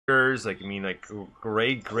like I mean, like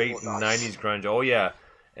great 90s grunge. Oh yeah,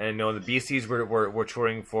 and you know the BCs were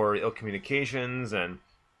touring for Ill Communications, and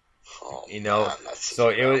you know, man, so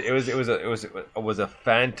it was a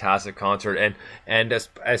fantastic concert, and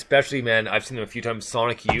especially, man, I've seen them a few times.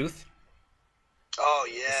 Sonic Youth. Oh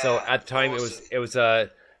yeah. So at the time awesome. it was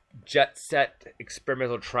a Jet Set,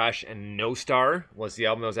 Experimental Trash, and No Star was the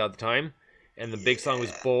album that was out at the time, and the big song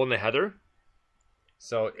was Bull and the Heather.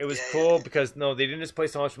 So it was cool because no, they didn't just play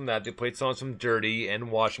songs from that. They played songs from Dirty and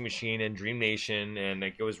Washing Machine and Dream Nation, and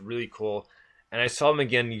like it was really cool. And I saw them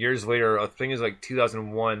again years later. I think it was like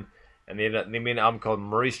 2001, and they made an album called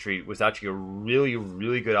Murray Street. It was actually a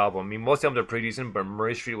really good album. I mean, most albums are pretty decent, but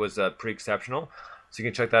Murray Street was pretty exceptional. So you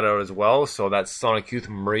can check that out as well. So that's Sonic Youth,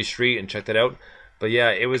 Murray Street, and check that out. But yeah,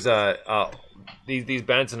 it was these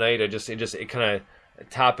bands tonight. It kind of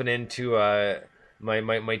tapping into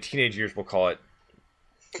my teenage years, we'll call it.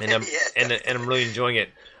 And I'm and I'm really enjoying it.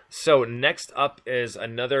 So next up is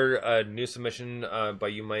another new submission by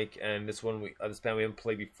you, Mike, and this one this band we haven't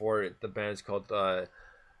played before. The band is called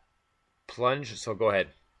Plunge. So go ahead.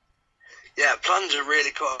 Yeah, Plunge are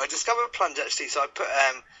really cool. I discovered Plunge actually. So I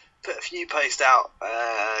put a few posts out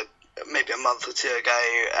maybe a month or two ago,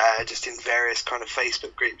 just in various kind of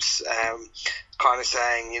Facebook groups, kind of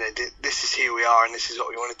saying, you know, this is who we are and this is what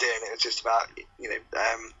we want to do, and it was just about, you know.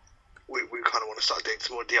 We kind of want to start doing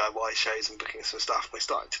some more DIY shows and booking some stuff. We're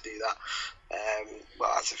starting to do that,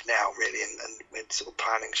 well, as of now, really, and we're sort of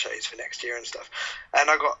planning shows for next year and stuff. And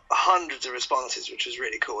I got hundreds of responses, which was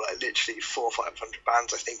really cool. Like literally 400 or 500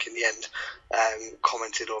 bands, I think, in the end,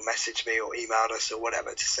 commented or messaged me or emailed us or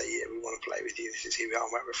whatever to say, yeah, we want to play with you. This is who we are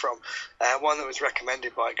and where we're from. One that was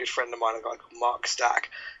recommended by a good friend of mine, a guy called Mark Stack,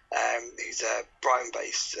 who's a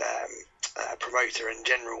Brighton-based promoter and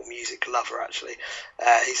general music lover, actually.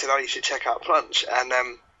 He said, oh, you should check out Plunge. And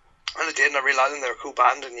I did, and I really liked them. They're a cool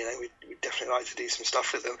band, and, you know, we'd definitely like to do some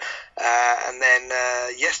stuff with them. And then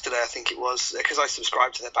yesterday, I think it was, because I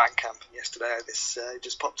subscribed to their Bandcamp, and yesterday this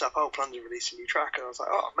just popped up, oh, Plunge have released a new track, and I was like,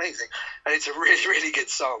 oh, amazing. And it's a really, really good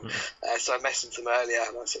song. So I messaged them earlier,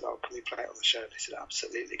 and I said, oh, can we play it on the show? And they said,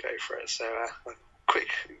 absolutely, go for it. So quick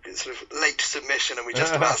sort of late submission, and we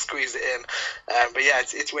just about squeezed it in, but yeah,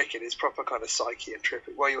 it's wicked. It's proper kind of psyche and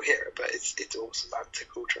trippy. Well, you'll hear it, but it's awesome, man. It's a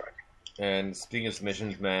cool track. And speaking of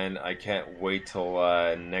submissions, man, I can't wait till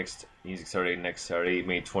next Music Saturday, next Saturday,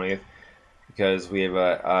 May 20th, because we have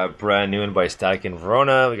a brand new one by Static in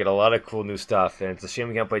Verona. We got a lot of cool new stuff, and it's a shame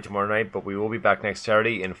we can't play tomorrow night, but we will be back next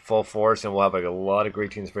Saturday in full force, and we'll have like a lot of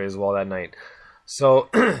great tunes for you as well that night. So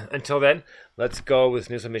until then, let's go with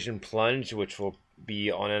new submission Plunge, which will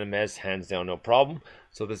be on NMS, hands down, no problem.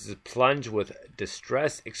 So this is Plunge with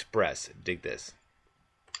Distress Express. Dig this.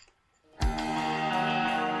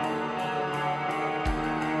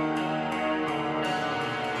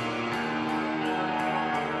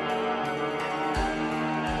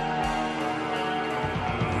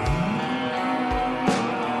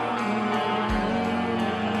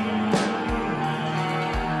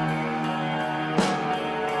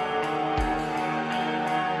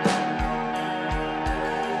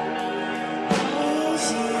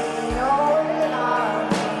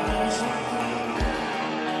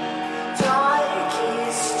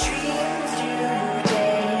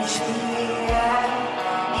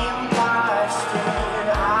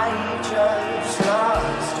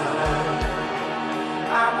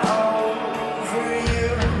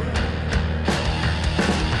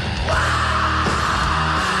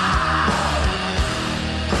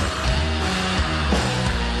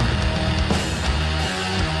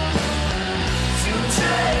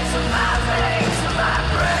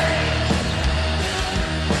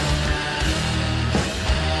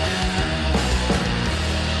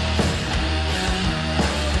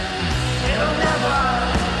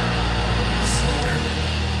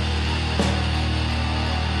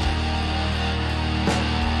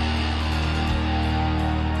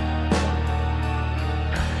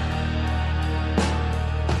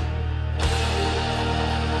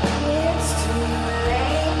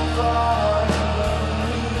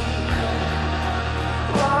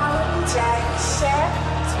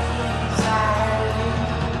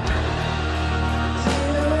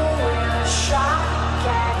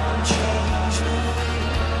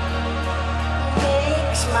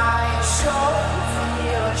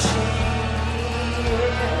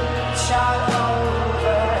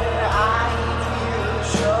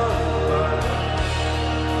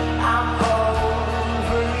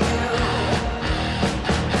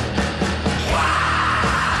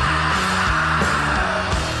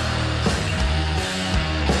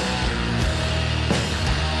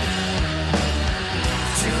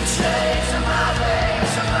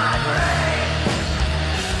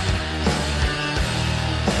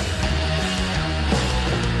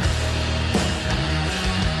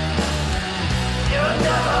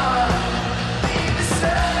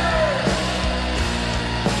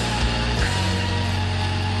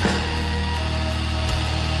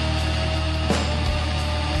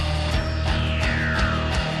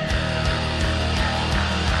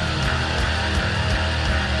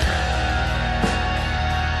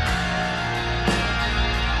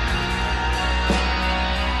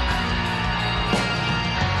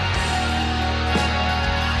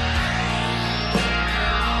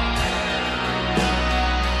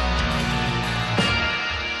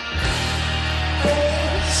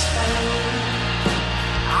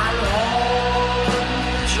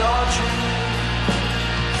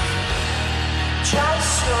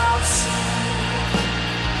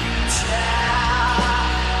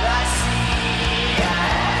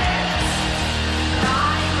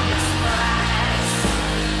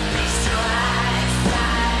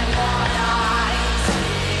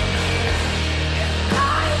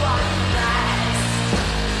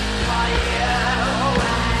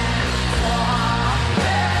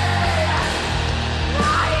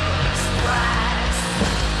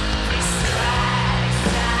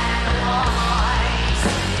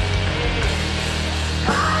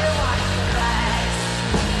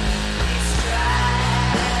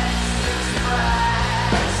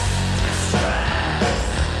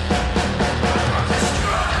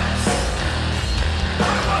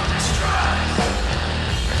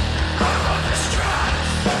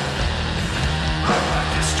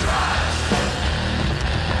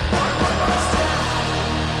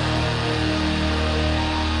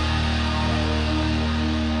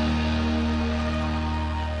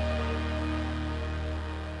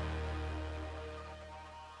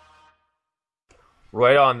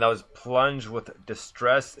 Right on. That was Plunge with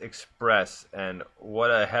Distress Express, and what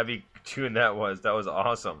a heavy tune that was. That was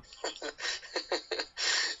awesome.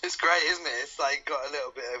 It's great, isn't it? It's like got a little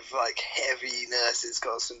bit of like heaviness. It's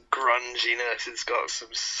got some grunginess. It's got some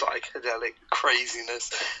psychedelic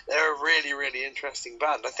craziness. They're a really, really interesting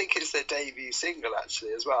band. I think it's their debut single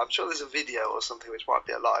actually as well. I'm sure there's a video or something which might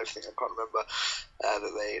be a live thing. I can't remember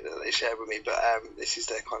that they shared with me. But this is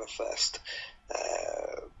their kind of first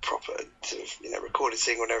proper sort of recorded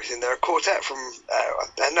single and everything. They're a quartet from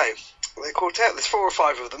they're a quartet. There's 4 or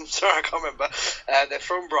 5 of them. Sorry, I can't remember. They're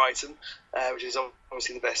from Brighton, which is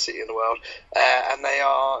obviously the best city in the world, and they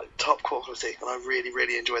are top quality. And I really,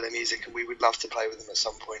 really enjoy their music, and we would love to play with them at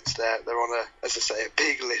some point. They're on as I say, a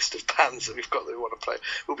big list of bands that we've got that we want to play.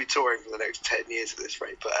 We'll be touring for the next 10 years at this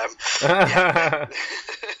rate, but yeah,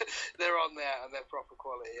 they're on there and they're proper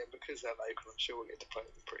quality. And because they're local, I'm sure we'll get to play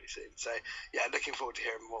with them pretty soon. So yeah, looking forward to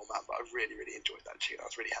hearing more, man. But I really, really enjoyed that tune. I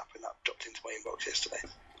was really happy when that dropped into my inbox yesterday.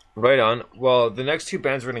 Right on. Well, the next 2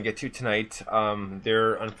 bands we're going to get to tonight,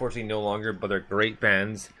 they're unfortunately no longer, but they're great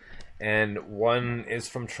bands. And one is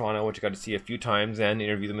from Toronto, which I got to see a few times and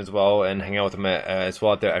interview them as well and hang out with them as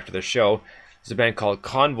well after the show. There's a band called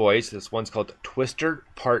Convoys. This one's called Twister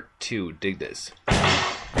Part 2. Dig this.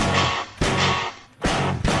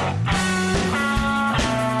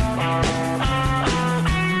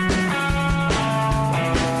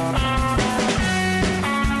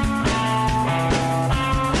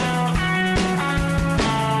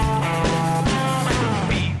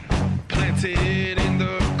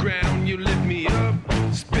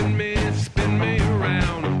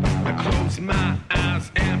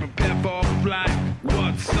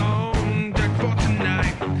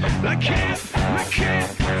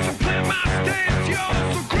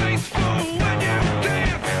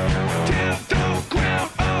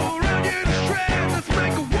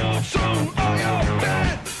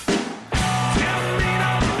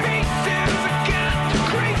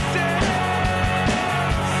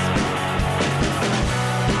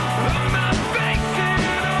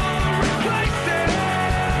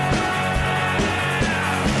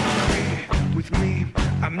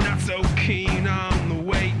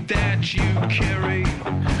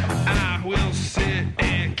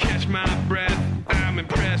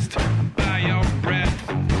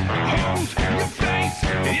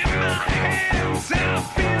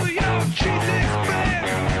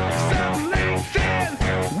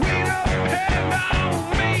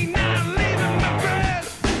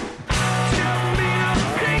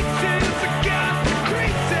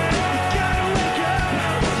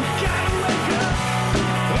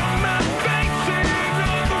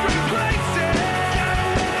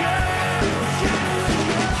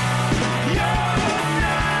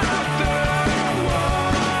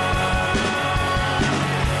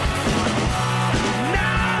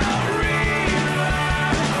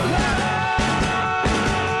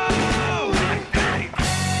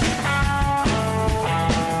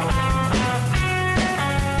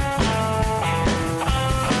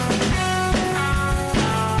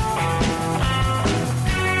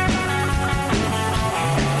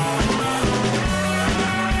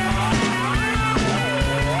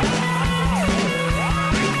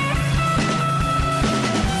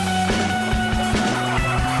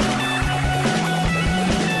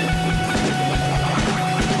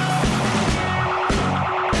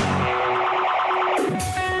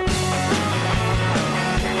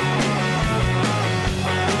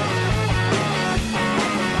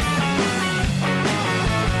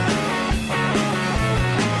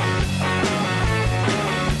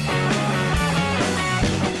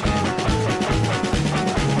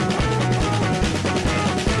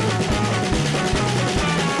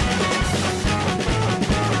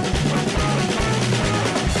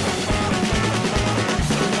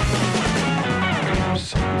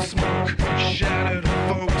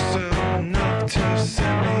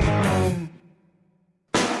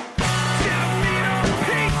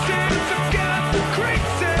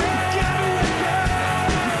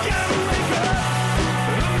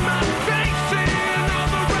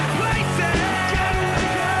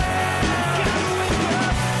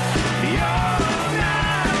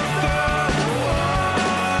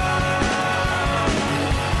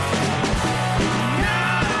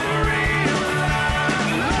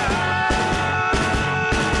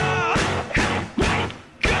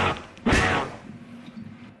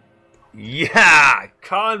 Yeah,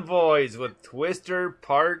 Convoys with Twister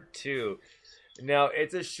Part 2. Now,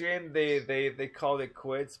 it's a shame they called it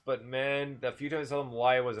quits, but man, the few times I saw them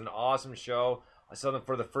live was an awesome show. I saw them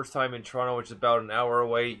for the first time in Toronto, which is about an hour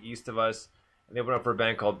away east of us, and they went up for a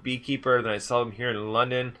band called Beekeeper. Then I saw them here in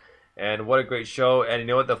London, and what a great show. And you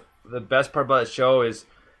know what, the best part about the show is,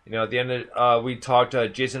 you know, at the end of, we talked,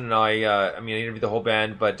 Jason and I interviewed the whole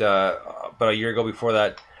band, but about a year ago before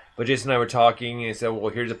that, but Jason and I were talking, and he said, well,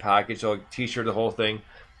 here's a package, so a t-shirt, the whole thing.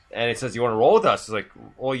 And it says, you want to roll with us? It's like,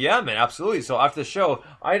 well, yeah, man, absolutely. So after the show,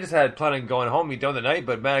 I just had planned on going home, be done the night,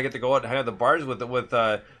 but man, I get to go out and hang out at the bars with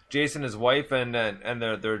Jason, his wife, and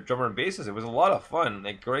their drummer and bassist. It was a lot of fun.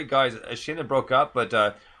 Like, great guys. A shame they broke up, but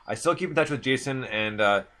I still keep in touch with Jason,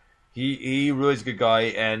 and he really is a good guy.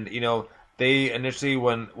 And, you know, they initially,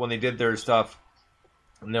 when they did their stuff,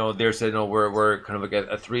 you know, they said, no, we're kind of like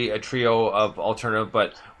a trio of alternative,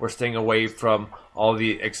 but we're staying away from all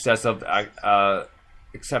the excessive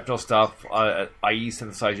exceptional stuff, i.e.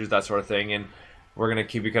 synthesizers, that sort of thing, and we're going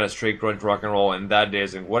to keep it kind of straight grunge rock and roll, and that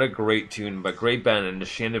is, and what a great tune, but great band, and a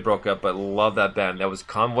shame they broke up, but love that band. That was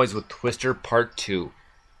Convoys with Twister Part 2.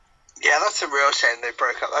 Yeah, that's a real shame they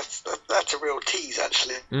broke up. That's a real tease,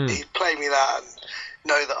 actually. You play me that and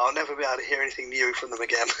know that I'll never be able to hear anything new from them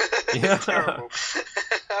again. Yeah. It's terrible.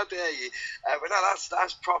 How dare you? But no,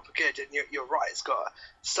 that's proper good, and you're right, it's got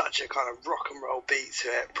such a kind of rock and roll beat to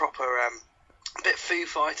it, proper... a bit Foo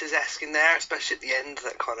Fighters-esque in there, especially at the end.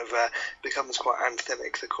 That kind of becomes quite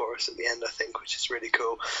anthemic, the chorus at the end, I think, which is really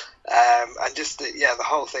cool. And just, the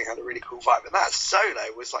whole thing had a really cool vibe. And that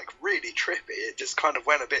solo was, like, really trippy. It just kind of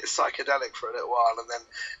went a bit psychedelic for a little while, and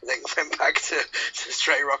then went back to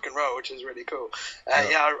straight rock and roll, which is really cool.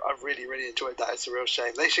 I really, really enjoyed that. It's a real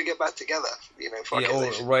shame. They should get back together. You know,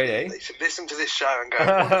 they should listen to this show and go,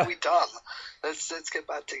 what have we done? Let's get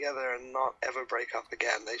back together and not ever break up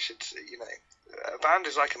again. They should, you know, a band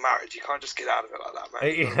is like a marriage. You can't just get out of it like that,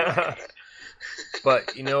 man. Yeah.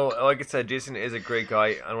 But, you know, like I said, Jason is a great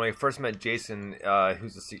guy. And when I first met Jason,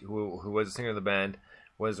 who was a singer of the band,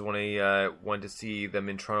 was when I went to see them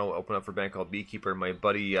in Toronto open up for a band called Beekeeper. My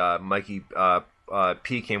buddy Mikey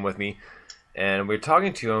P came with me, and we were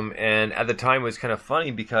talking to him. And at the time, it was kind of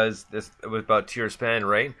funny because it was about 2 years span,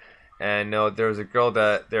 right? And there was a girl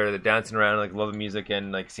that they're dancing around, like, love the music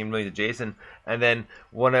and like seemed really to Jason. And then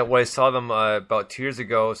when I saw them about 2 years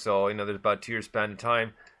ago, so you know there's about 2 years span of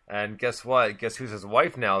time. And guess what? Guess who's his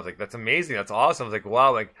wife now? I was like, that's amazing, that's awesome. I was like,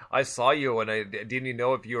 wow, like I saw you and I didn't even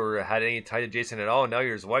know if you had any tie to Jason at all. Now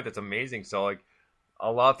you're his wife. That's amazing. So like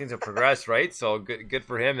a lot of things have progressed, right? So good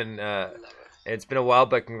for him. And it's been a while,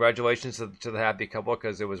 but congratulations to the happy couple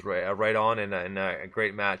because it was right on and a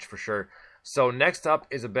great match for sure. So next up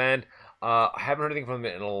is a band, I haven't heard anything from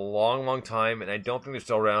them in a long, long time, and I don't think they're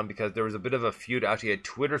still around because there was a bit of a feud, actually a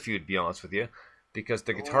Twitter feud, to be honest with you, because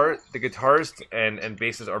the guitarist and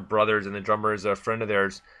bassist are brothers, and the drummer is a friend of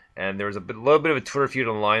theirs, and there was little bit of a Twitter feud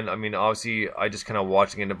online. I mean, obviously, I just kind of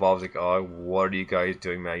watching it evolve, like, oh, what are you guys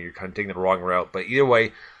doing, man? You're kind of taking the wrong route, but either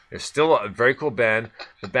way, they're still a very cool band.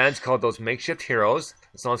 The band's called Those Makeshift Heroes.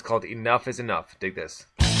 The song's called Enough Is Enough. Dig this.